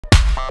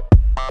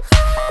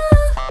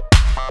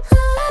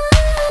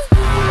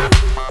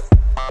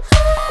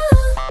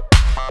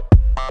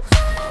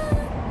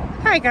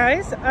Hi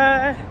guys,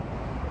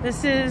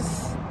 this is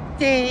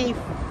day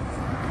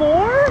 4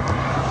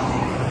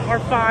 or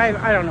 5,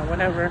 I don't know,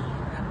 whatever,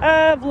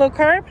 of low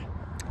carb.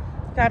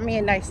 Got me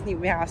a nice new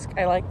mask.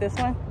 I like this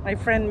one. My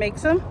friend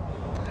makes them.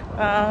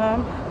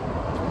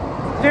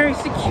 Very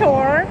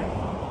secure.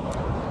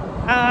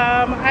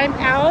 I'm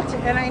out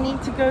and I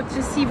need to go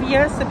to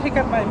CVS to pick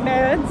up my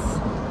meds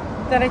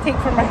that I take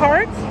for my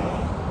heart.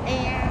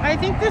 And I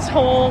think this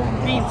whole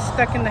being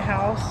stuck in the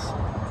house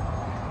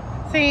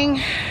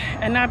thing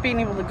and not being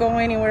able to go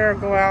anywhere or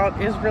go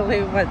out is really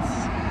what's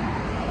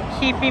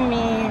keeping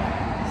me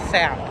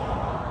sad.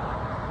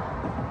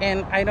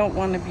 And I don't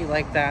want to be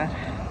like that.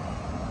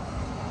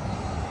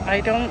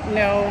 I don't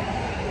know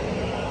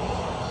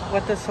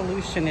what the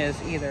solution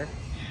is either.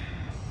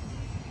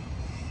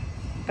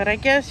 But I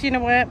guess, you know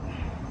what?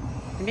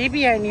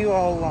 Maybe I knew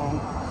all along.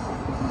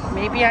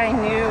 Maybe I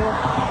knew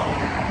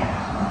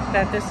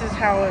that this is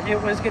how it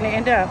was going to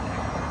end up.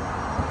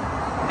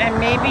 And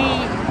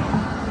maybe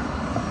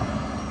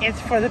it's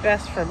for the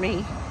best for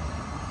me.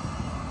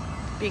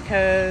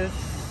 Because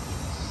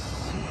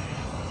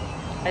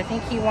I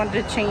think he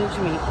wanted to change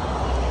me.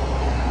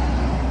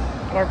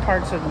 Or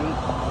parts of me.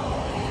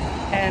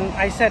 And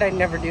I said I'd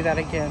never do that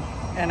again.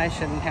 And I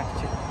shouldn't have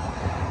to.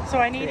 So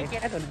I need to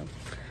get, I don't know.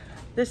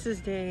 This is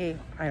day,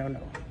 I don't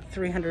know,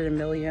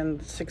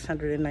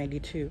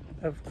 300,692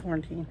 of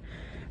quarantine.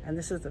 And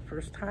this is the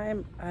first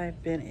time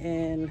I've been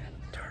in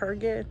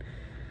Target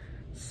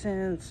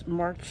since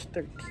March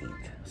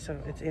 13th. So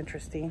it's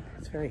interesting.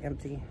 It's very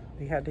empty.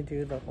 We had to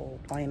do the whole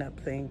lineup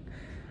thing.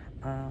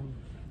 I'll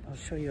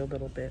show you a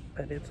little bit,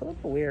 but it's a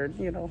little weird,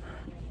 you know,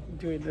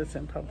 doing this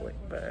in public,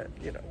 but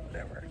you know,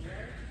 whatever.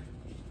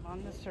 I'm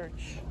on the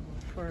search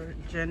for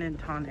gin and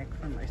tonic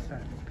for my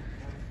son.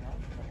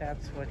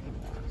 That's what he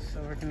wants.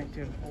 So we're gonna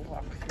do a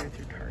walk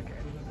through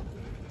Target.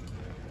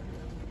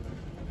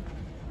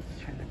 Let's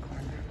turn the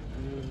corner.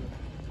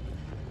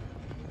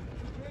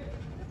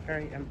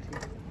 Very empty.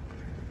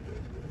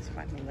 Let's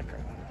find the liquor.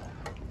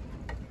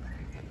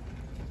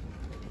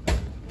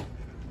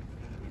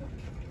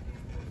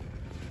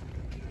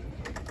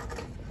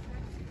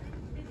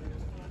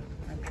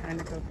 I'm trying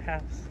to go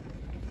past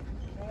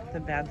the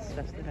bad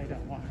stuff that I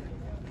don't want.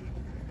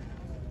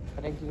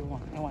 But I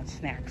want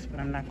snacks,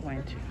 but I'm not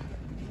going to.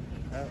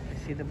 Oh, I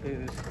see the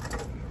booze.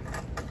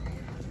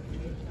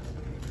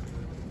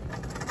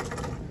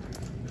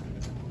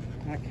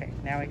 Okay,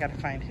 now we gotta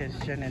find his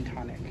gin and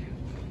tonic.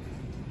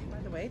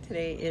 By the way,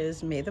 today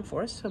is May the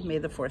 4th, so May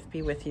the 4th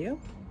be with you.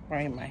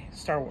 Wearing my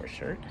Star Wars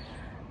shirt.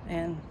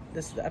 And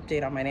this is the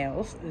update on my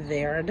nails.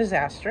 They are a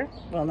disaster.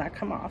 Will not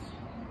come off.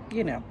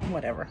 You know,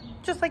 whatever.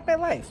 Just like my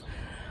life.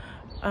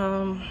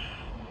 A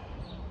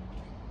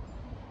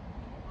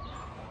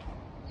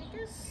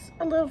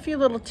few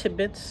little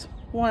tidbits.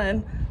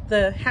 One,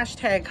 the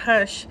hashtag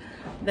hush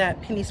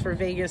that Pennies for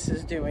Vegas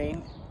is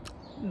doing,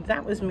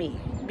 that was me,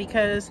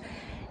 because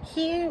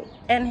he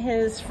and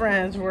his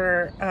friends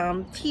were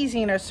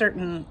teasing a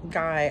certain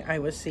guy I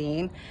was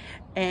seeing,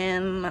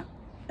 and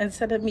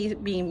instead of me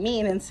being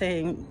mean and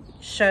saying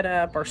shut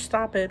up or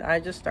stop it,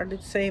 I just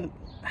started saying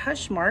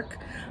hush mark,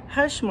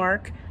 hush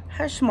mark,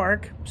 hush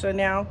mark. So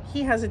now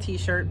he has a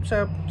t-shirt,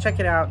 so check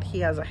it out. He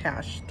has a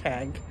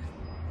hashtag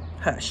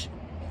hush,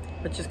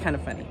 which is kind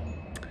of funny.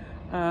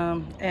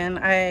 And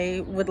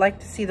I would like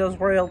to see those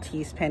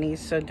royalties, Pennies,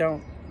 so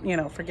don't, you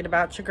know, forget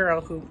about your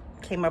girl who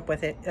came up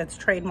with it. It's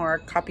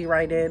trademark,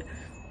 copyrighted,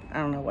 I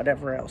don't know,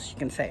 whatever else you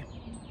can say.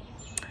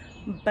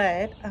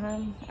 But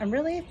I'm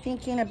really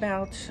thinking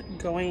about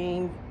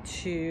going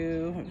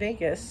to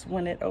Vegas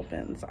when it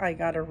opens. I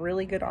got a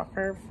really good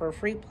offer for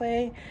free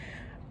play,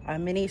 a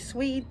mini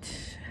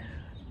suite,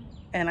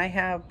 and I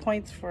have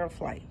points for a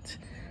flight.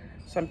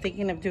 So I'm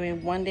thinking of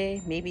doing 1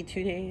 day, maybe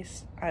 2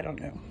 days. I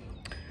don't know.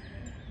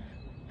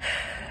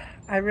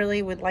 I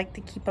really would like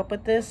to keep up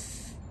with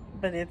this,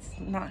 but it's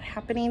not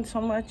happening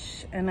so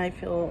much, and I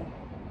feel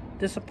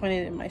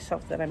disappointed in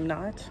myself that I'm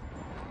not.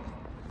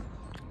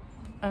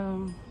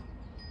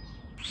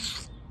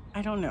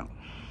 I don't know.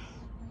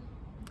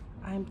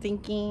 I'm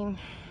thinking,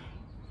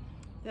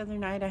 the other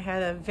night I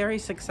had a very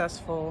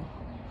successful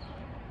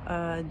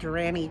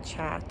Durrani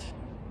chat,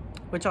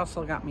 which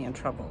also got me in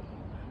trouble.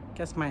 I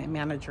guess my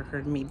manager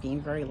heard me being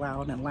very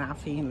loud and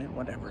laughing and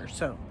whatever,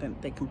 so then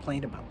they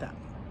complained about that,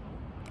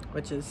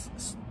 which is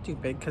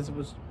stupid because it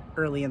was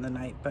early in the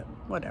night, but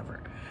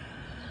whatever.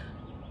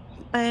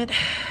 But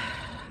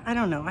I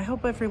don't know. I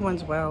hope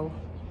everyone's well.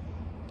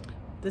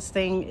 This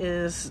thing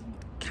is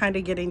kind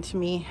of getting to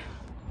me.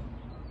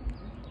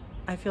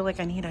 I feel like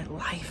I need a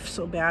life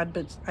so bad,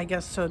 but I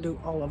guess so do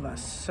all of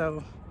us.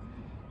 So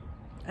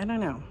I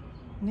don't know.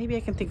 Maybe I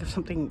can think of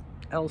something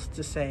else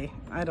to say.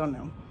 I don't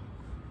know.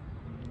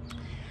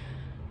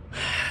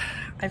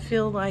 I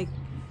feel like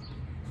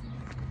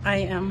I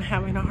am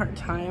having a hard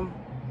time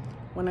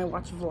when I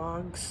watch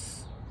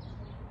vlogs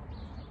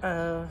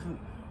of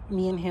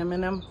me and him in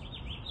them.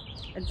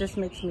 It just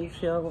makes me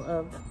feel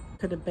of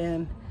could have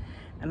been,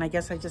 and I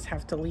guess I just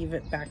have to leave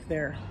it back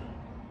there.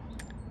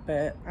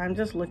 but I'm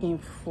just looking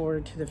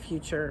forward to the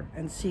future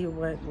and see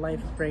what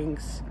life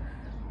brings.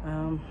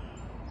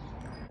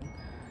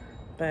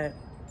 But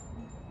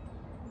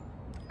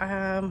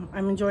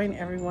I'm enjoying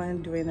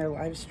everyone doing their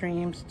live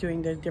streams,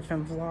 doing their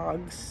different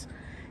vlogs.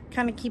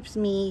 Kind of keeps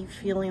me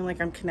feeling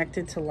like I'm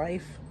connected to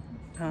life.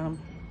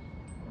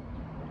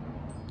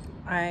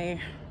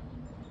 I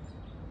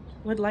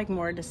would like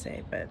more to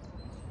say, but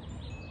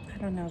I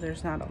don't know,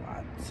 there's not a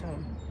lot. So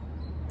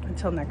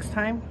until next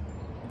time,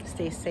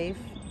 stay safe,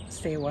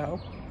 stay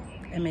well,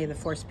 and may the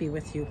force be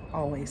with you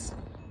always.